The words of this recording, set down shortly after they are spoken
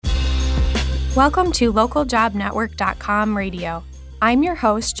Welcome to localjobnetwork.com radio. I'm your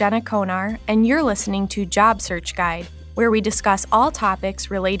host, Jenna Konar, and you're listening to Job Search Guide, where we discuss all topics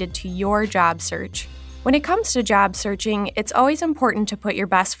related to your job search. When it comes to job searching, it's always important to put your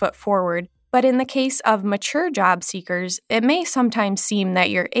best foot forward, but in the case of mature job seekers, it may sometimes seem that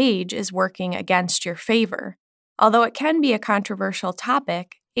your age is working against your favor. Although it can be a controversial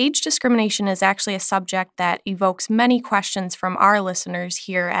topic, age discrimination is actually a subject that evokes many questions from our listeners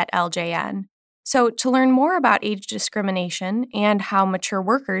here at LJN. So, to learn more about age discrimination and how mature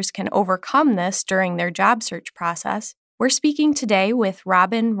workers can overcome this during their job search process, we're speaking today with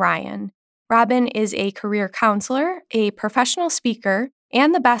Robin Ryan. Robin is a career counselor, a professional speaker,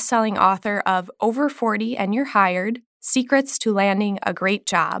 and the best-selling author of Over 40 and You're Hired: Secrets to Landing a Great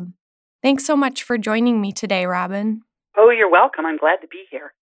Job. Thanks so much for joining me today, Robin. Oh, you're welcome. I'm glad to be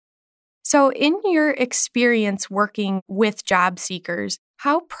here. So, in your experience working with job seekers,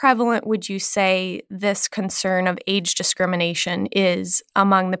 how prevalent would you say this concern of age discrimination is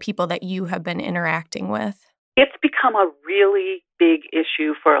among the people that you have been interacting with? It's become a really big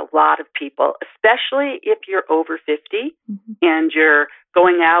issue for a lot of people, especially if you're over 50 and you're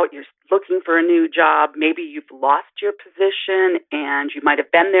going out, you're looking for a new job. Maybe you've lost your position and you might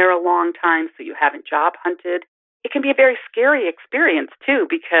have been there a long time, so you haven't job hunted. It can be a very scary experience, too,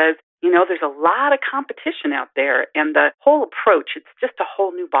 because there's a lot of competition out there, and the whole approach, it's just a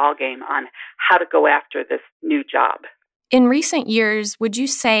whole new ballgame on how to go after this new job. In recent years, would you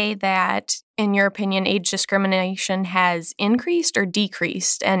say that, in your opinion, age discrimination has increased or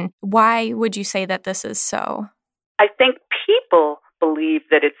decreased? And why would you say that this is so? I think people believe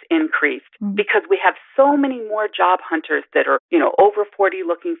that it's increased because we have so many more job hunters that are, over 40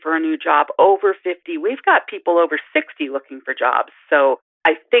 looking for a new job, over 50. We've got people over 60 looking for jobs. So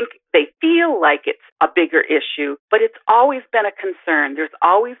I think they feel like it's a bigger issue, but it's always been a concern. There's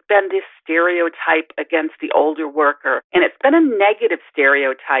always been this stereotype against the older worker, and it's been a negative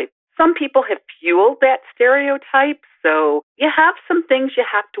stereotype. Some people have fueled that stereotype, so you have some things you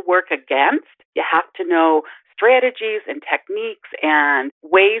have to work against. You have to know strategies and techniques and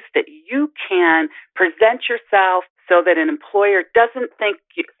ways that you can present yourself so that an employer doesn't think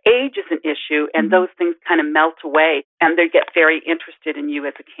age is an issue, and those things kind of melt away and they get very interested in you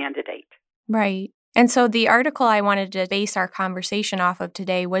as a candidate. Right. And so the article I wanted to base our conversation off of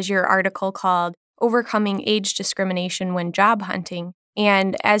today was your article called Overcoming Age Discrimination When Job Hunting.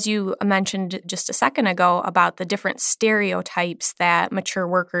 And as you mentioned just a second ago about the different stereotypes that mature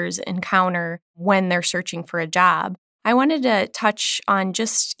workers encounter when they're searching for a job, I wanted to touch on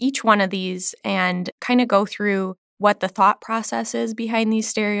just each one of these and kind of go through what the thought process is behind these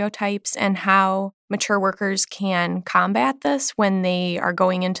stereotypes and how mature workers can combat this when they are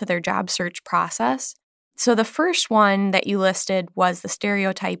going into their job search process. So the first one that you listed was the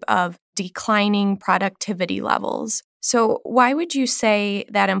stereotype of declining productivity levels. So why would you say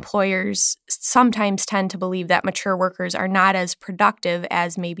that employers sometimes tend to believe that mature workers are not as productive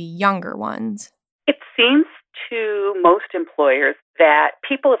as maybe younger ones? It seems to most employers that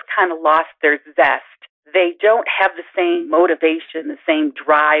people have kind of lost their zest. They don't have the same motivation, the same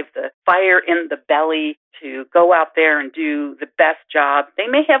drive, the fire in the belly to go out there and do the best job. They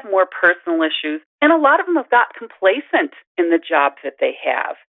may have more personal issues, and a lot of them have got complacent in the jobs that they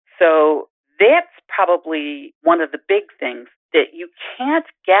have. So that's probably one of the big things, that you can't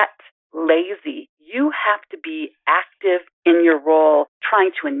get lazy. You have to be active in your role,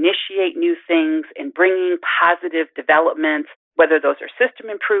 trying to initiate new things and bringing positive developments, whether those are system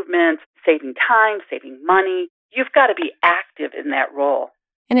improvements, saving time, saving money. You've got to be active in that role.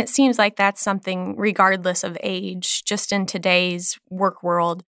 And it seems like that's something, regardless of age, just in today's work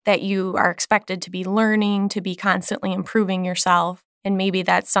world, that you are expected to be learning, to be constantly improving yourself. And maybe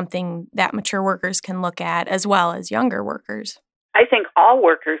that's something that mature workers can look at as well as younger workers. I think all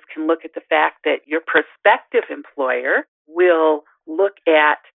workers can look at the fact that your prospective employer will look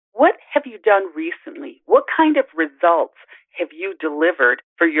at what have you done recently? What kind of results have you delivered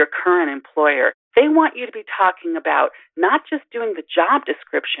for your current employer? They want you to be talking about not just doing the job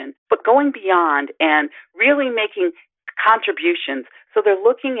description, but going beyond and really making contributions. So they're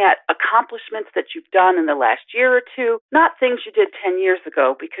looking at accomplishments that you've done in the last year or two, not things you did 10 years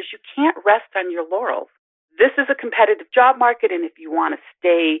ago, because you can't rest on your laurels. This is a competitive job market, and if you want to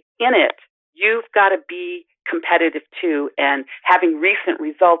stay in it, you've got to be competitive too, and having recent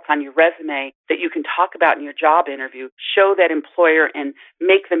results on your resume that you can talk about in your job interview, show that employer and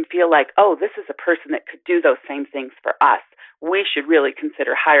make them feel like, oh, this is a person that could do those same things for us. We should really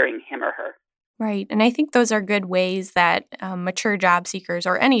consider hiring him or her. Right. And I think those are good ways that mature job seekers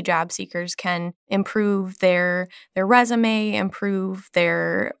or any job seekers can improve their resume, improve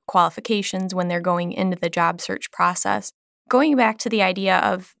their qualifications when they're going into the job search process. Going back to the idea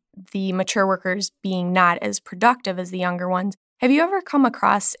of the mature workers being not as productive as the younger ones, have you ever come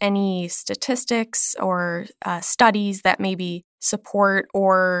across any statistics or studies that maybe support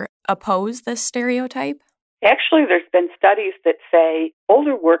or oppose this stereotype? Actually, there's been studies that say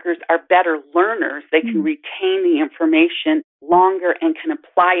older workers are better learners. They can retain the information longer and can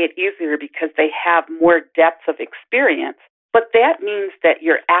apply it easier because they have more depth of experience. But that means that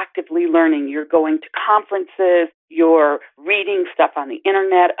you're actively learning. You're going to conferences, you're reading stuff on the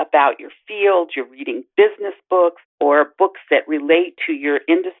internet about your field, you're reading business books or books that relate to your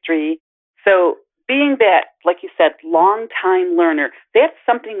industry. So being that, like you said, long-time learner, that's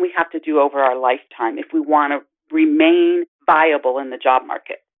something we have to do over our lifetime if we want to remain viable in the job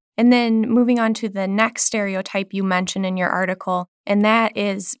market. And then moving on to the next stereotype you mentioned in your article, and that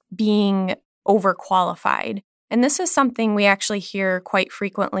is being overqualified. And this is something we actually hear quite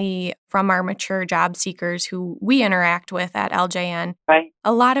frequently from our mature job seekers who we interact with at LJN. Right.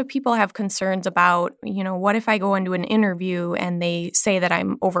 A lot of people have concerns about, what if I go into an interview and they say that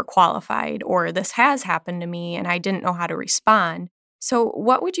I'm overqualified, or this has happened to me and I didn't know how to respond. So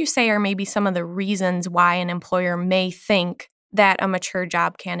what would you say are maybe some of the reasons why an employer may think that a mature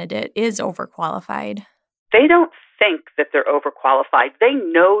job candidate is overqualified? They don't think that they're overqualified. They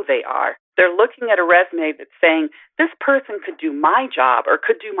know they are. They're looking at a resume that's saying, this person could do my job or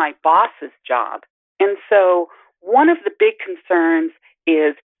could do my boss's job. And so one of the big concerns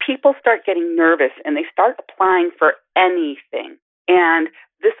is people start getting nervous and they start applying for anything. And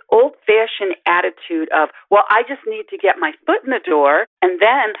this old-fashioned attitude of, well, I just need to get my foot in the door and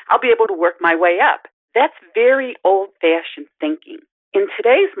then I'll be able to work my way up. That's very old-fashioned thinking. In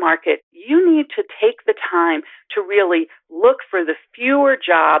today's market, you need to take the time to really look for the fewer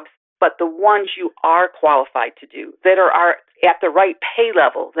jobs, but the ones you are qualified to do, that are at the right pay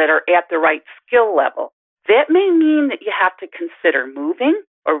level, that are at the right skill level. That may mean that you have to consider moving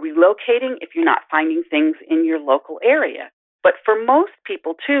or relocating if you're not finding things in your local area. But for most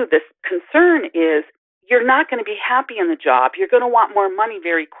people, too, this concern is you're not going to be happy in the job. You're going to want more money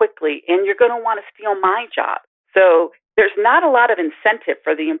very quickly, and you're going to want to steal my job. So there's not a lot of incentive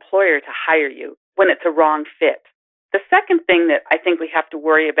for the employer to hire you when it's a wrong fit. The second thing that I think we have to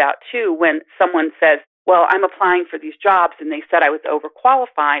worry about, too, when someone says, well, I'm applying for these jobs and they said I was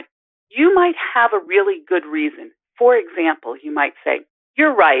overqualified, you might have a really good reason. For example, you might say,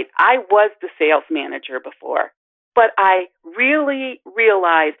 you're right, I was the sales manager before, but I really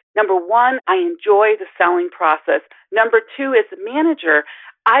realized, number one, I enjoy the selling process. Number two, as a manager,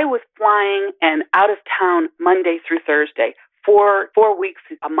 I was flying and out of town Monday through Thursday, 4 weeks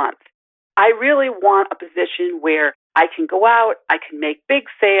a month. I really want a position where I can go out, I can make big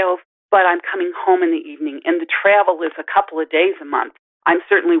sales, but I'm coming home in the evening, and the travel is a couple of days a month. I'm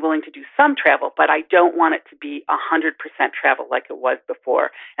certainly willing to do some travel, but I don't want it to be 100% travel like it was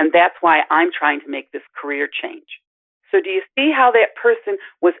before. And that's why I'm trying to make this career change. So do you see how that person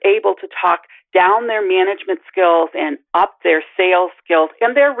was able to talk down their management skills and up their sales skills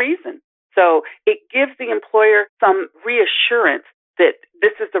and their reason? So it gives the employer some reassurance that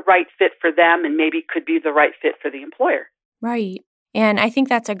this is the right fit for them and maybe could be the right fit for the employer. Right. And I think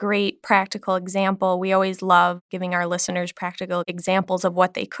that's a great practical example. We always love giving our listeners practical examples of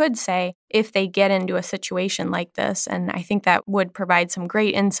what they could say if they get into a situation like this. And I think that would provide some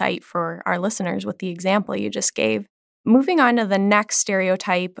great insight for our listeners with the example you just gave. Moving on to the next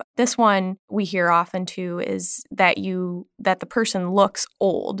stereotype, this one we hear often too is that the person looks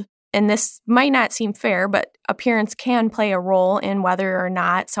old. And this might not seem fair, but appearance can play a role in whether or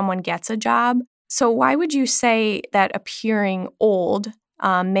not someone gets a job. So why would you say that appearing old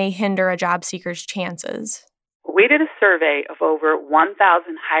may hinder a job seeker's chances? We did a survey of over 1,000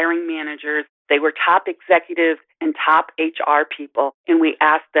 hiring managers. They were top executives and top HR people. And we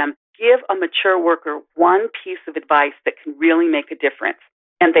asked them, give a mature worker one piece of advice that can really make a difference.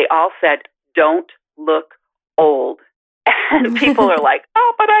 And they all said, don't look old. And people are like,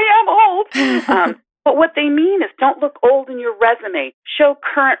 oh, but I am old. But what they mean is don't look old in your resume. Show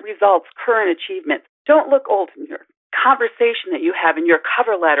current results, current achievements. Don't look old in your conversation that you have in your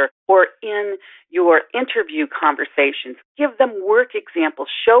cover letter or in your interview conversations. Give them work examples.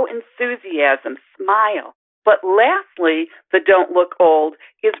 Show enthusiasm. Smile. But lastly, the don't look old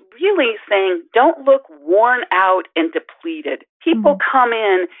is really saying don't look worn out and depleted. People come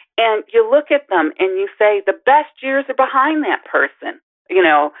in and you look at them and you say the best years are behind that person. You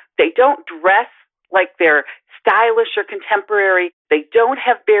know, they don't dress like they're stylish or contemporary. They don't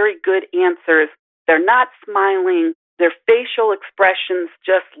have very good answers. They're not smiling. Their facial expressions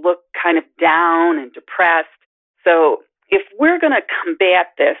just look kind of down and depressed. So if we're going to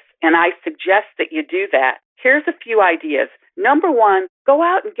combat this, and I suggest that you do that, here's a few ideas. Number one, go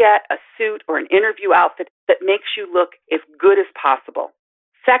out and get a suit or an interview outfit that makes you look as good as possible.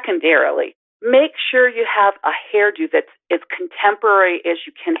 Secondarily, make sure you have a hairdo that's as contemporary as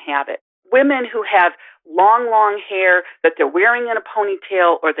you can have it. Women who have long hair that they're wearing in a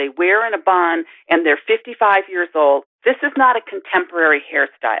ponytail or they wear in a bun and they're 55 years old, this is not a contemporary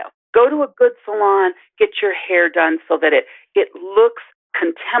hairstyle. Go to a good salon, get your hair done so that it looks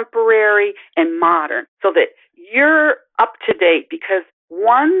contemporary and modern, so that you're up to date. Because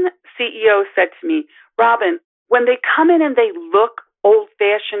one CEO said to me, Robin, when they come in and they look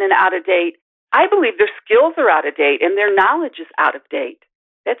old-fashioned and out of date, I believe their skills are out of date and their knowledge is out of date.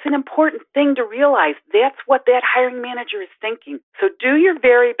 That's an important thing to realize. That's what that hiring manager is thinking. So do your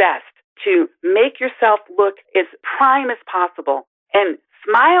very best to make yourself look as prime as possible. And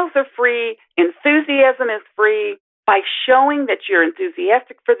smiles are free. Enthusiasm is free. By showing that you're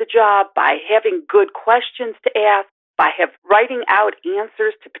enthusiastic for the job, by having good questions to ask, by writing out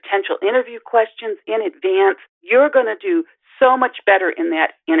answers to potential interview questions in advance, you're going to do so much better in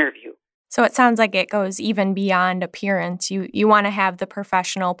that interview. So it sounds like it goes even beyond appearance. You want to have the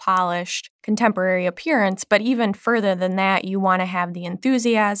professional, polished, contemporary appearance, but even further than that, you want to have the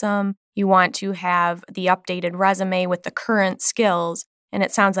enthusiasm. You want to have the updated resume with the current skills. And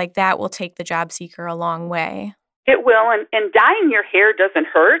it sounds like that will take the job seeker a long way. It will, and dyeing your hair doesn't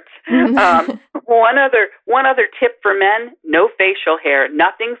hurt. One other tip for men, no facial hair.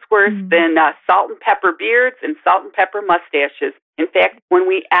 Nothing's worse than salt and pepper beards and salt and pepper mustaches. In fact, when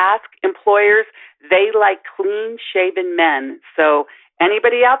we ask employers, they like clean-shaven men. So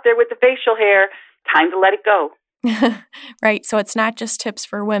anybody out there with the facial hair, time to let it go. Right, so it's not just tips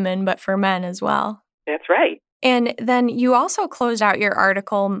for women, but for men as well. That's right. And then you also closed out your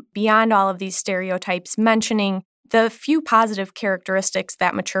article beyond all of these stereotypes, mentioning the few positive characteristics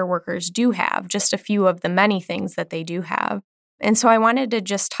that mature workers do have, just a few of the many things that they do have. And so I wanted to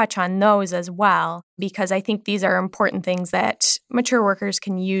just touch on those as well, because I think these are important things that mature workers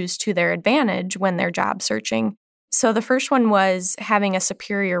can use to their advantage when they're job searching. So the first one was having a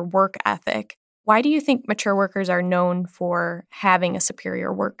superior work ethic. Why do you think mature workers are known for having a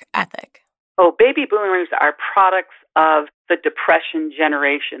superior work ethic? Oh, baby boomers are products of the Depression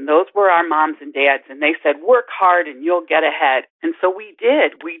generation. Those were our moms and dads, and they said, work hard and you'll get ahead. And so we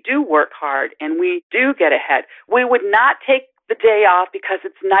did. We do work hard and we do get ahead. We would not take the day off because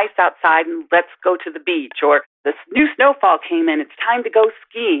it's nice outside and let's go to the beach, or the new snowfall came in, it's time to go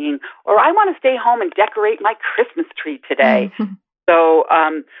skiing, or I want to stay home and decorate my Christmas tree today. So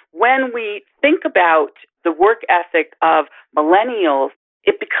when we think about the work ethic of millennials,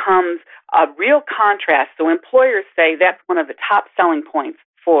 it becomes a real contrast. So employers say that's one of the top selling points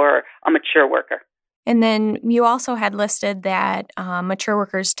for a mature worker. And then you also had listed that mature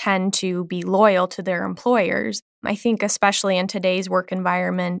workers tend to be loyal to their employers. I think especially in today's work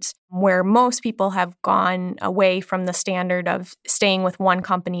environment where most people have gone away from the standard of staying with one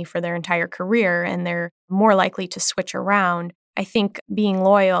company for their entire career and they're more likely to switch around, I think being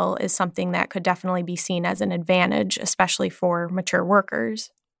loyal is something that could definitely be seen as an advantage, especially for mature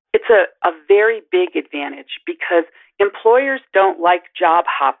workers. It's a very big advantage because employers don't like job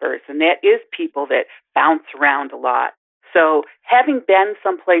hoppers, and that is people that bounce around a lot. So having been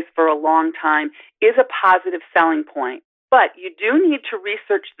someplace for a long time is a positive selling point. But you do need to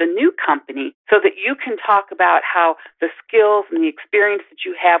research the new company so that you can talk about how the skills and the experience that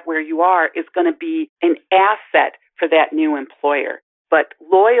you have where you are is going to be an asset for that new employer. But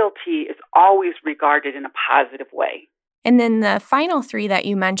loyalty is always regarded in a positive way. And then the final three that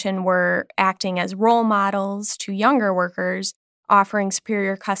you mentioned were acting as role models to younger workers, offering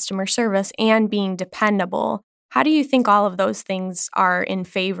superior customer service, and being dependable. How do you think all of those things are in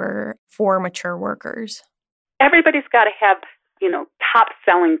favor for mature workers? Everybody's got to have, top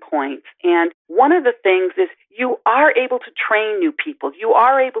selling points. And one of the things is you are able to train new people. You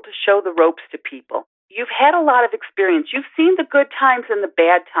are able to show the ropes to people. You've had a lot of experience. You've seen the good times and the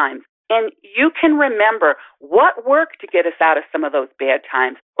bad times. And you can remember what worked to get us out of some of those bad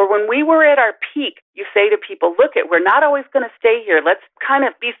times. Or when we were at our peak, you say to people, look, we're not always going to stay here. Let's kind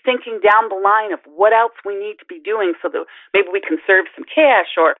of be thinking down the line of what else we need to be doing so that maybe we can conserve some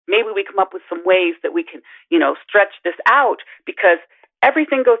cash, or maybe we come up with some ways that we can, stretch this out, because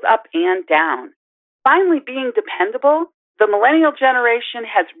everything goes up and down. Finally, being dependable. The millennial generation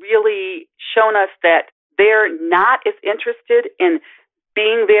has really shown us that they're not as interested in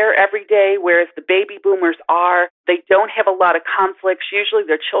being there every day, whereas the baby boomers are. They don't have a lot of conflicts. Usually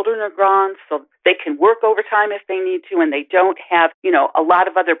their children are gone, so they can work overtime if they need to, and they don't have, a lot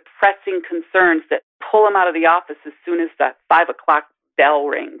of other pressing concerns that pull them out of the office as soon as the 5 o'clock bell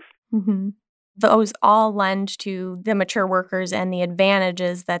rings. Mm-hmm. Those all lend to the mature workers and the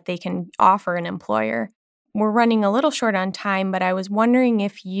advantages that they can offer an employer. We're running a little short on time, but I was wondering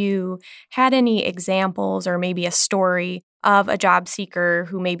if you had any examples or maybe a story of a job seeker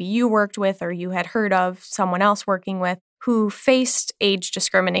who maybe you worked with or you had heard of someone else working with who faced age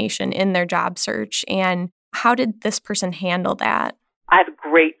discrimination in their job search, and how did this person handle that? I have a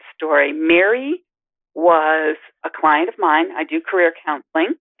great story. Mary was a client of mine. I do career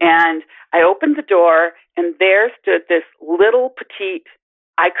counseling, and I opened the door, and there stood this little petite,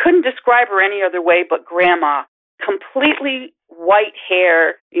 I couldn't describe her any other way but grandma, completely white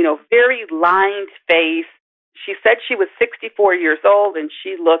hair, very lined face. She said she was 64 years old, and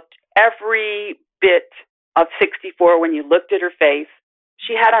she looked every bit of 64 when you looked at her face.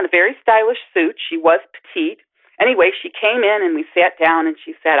 She had on a very stylish suit. She was petite. Anyway, she came in, and we sat down, and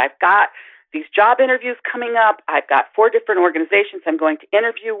she said, I've got these job interviews coming up. I've got 4 different organizations I'm going to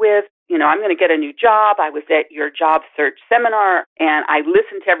interview with. I'm going to get a new job. I was at your job search seminar, and I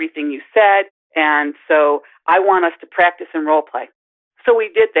listened to everything you said, and so I want us to practice and role play. So we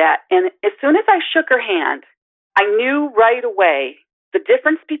did that, and as soon as I shook her hand, I knew right away the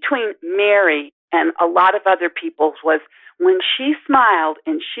difference between Mary and a lot of other people's was when she smiled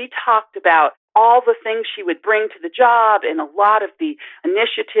and she talked about all the things she would bring to the job and a lot of the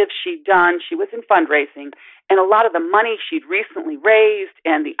initiatives she'd done. She was in fundraising, and a lot of the money she'd recently raised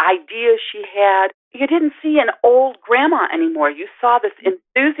and the ideas she had. You didn't see an old grandma anymore. You saw this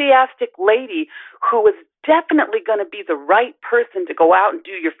enthusiastic lady who was definitely going to be the right person to go out and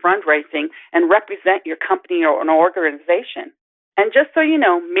do your fundraising and represent your company or an organization. And just so you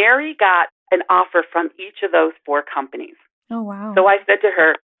know, Mary got an offer from each of those 4 companies. Oh, wow. So I said to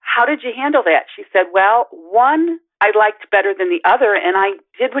her, how did you handle that? She said, well, one I liked better than the other, and I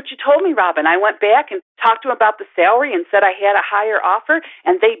did what you told me, Robin. I went back and talked to them about the salary and said I had a higher offer,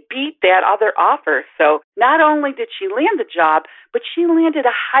 and they beat that other offer. So not only did she land the job, but she landed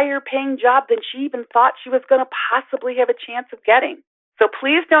a higher paying job than she even thought she was going to possibly have a chance of getting. So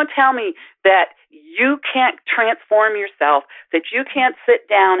please don't tell me that you can't transform yourself, that you can't sit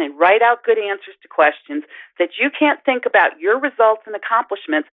down and write out good answers to questions, that you can't think about your results and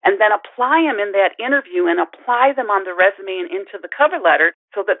accomplishments and then apply them in that interview and apply them on the resume and into the cover letter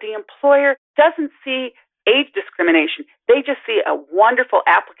so that the employer doesn't see age discrimination. They just see a wonderful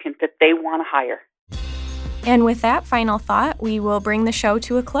applicant that they want to hire. And with that final thought, we will bring the show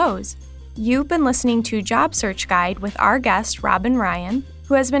to a close. You've been listening to Job Search Guide with our guest, Robin Ryan,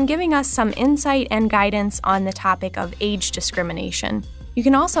 who has been giving us some insight and guidance on the topic of age discrimination. You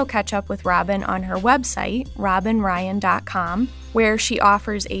can also catch up with Robin on her website, robinryan.com, where she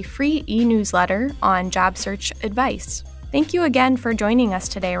offers a free e-newsletter on job search advice. Thank you again for joining us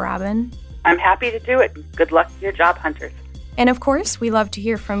today, Robin. I'm happy to do it. Good luck to your job hunters. And of course, we love to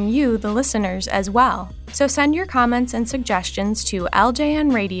hear from you, the listeners, as well. So send your comments and suggestions to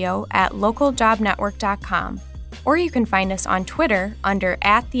ljnradio@localjobnetwork.com. Or you can find us on Twitter under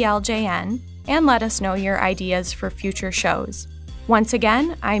 @theLJN and let us know your ideas for future shows. Once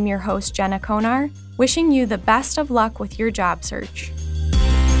again, I'm your host, Jenna Konar, wishing you the best of luck with your job search.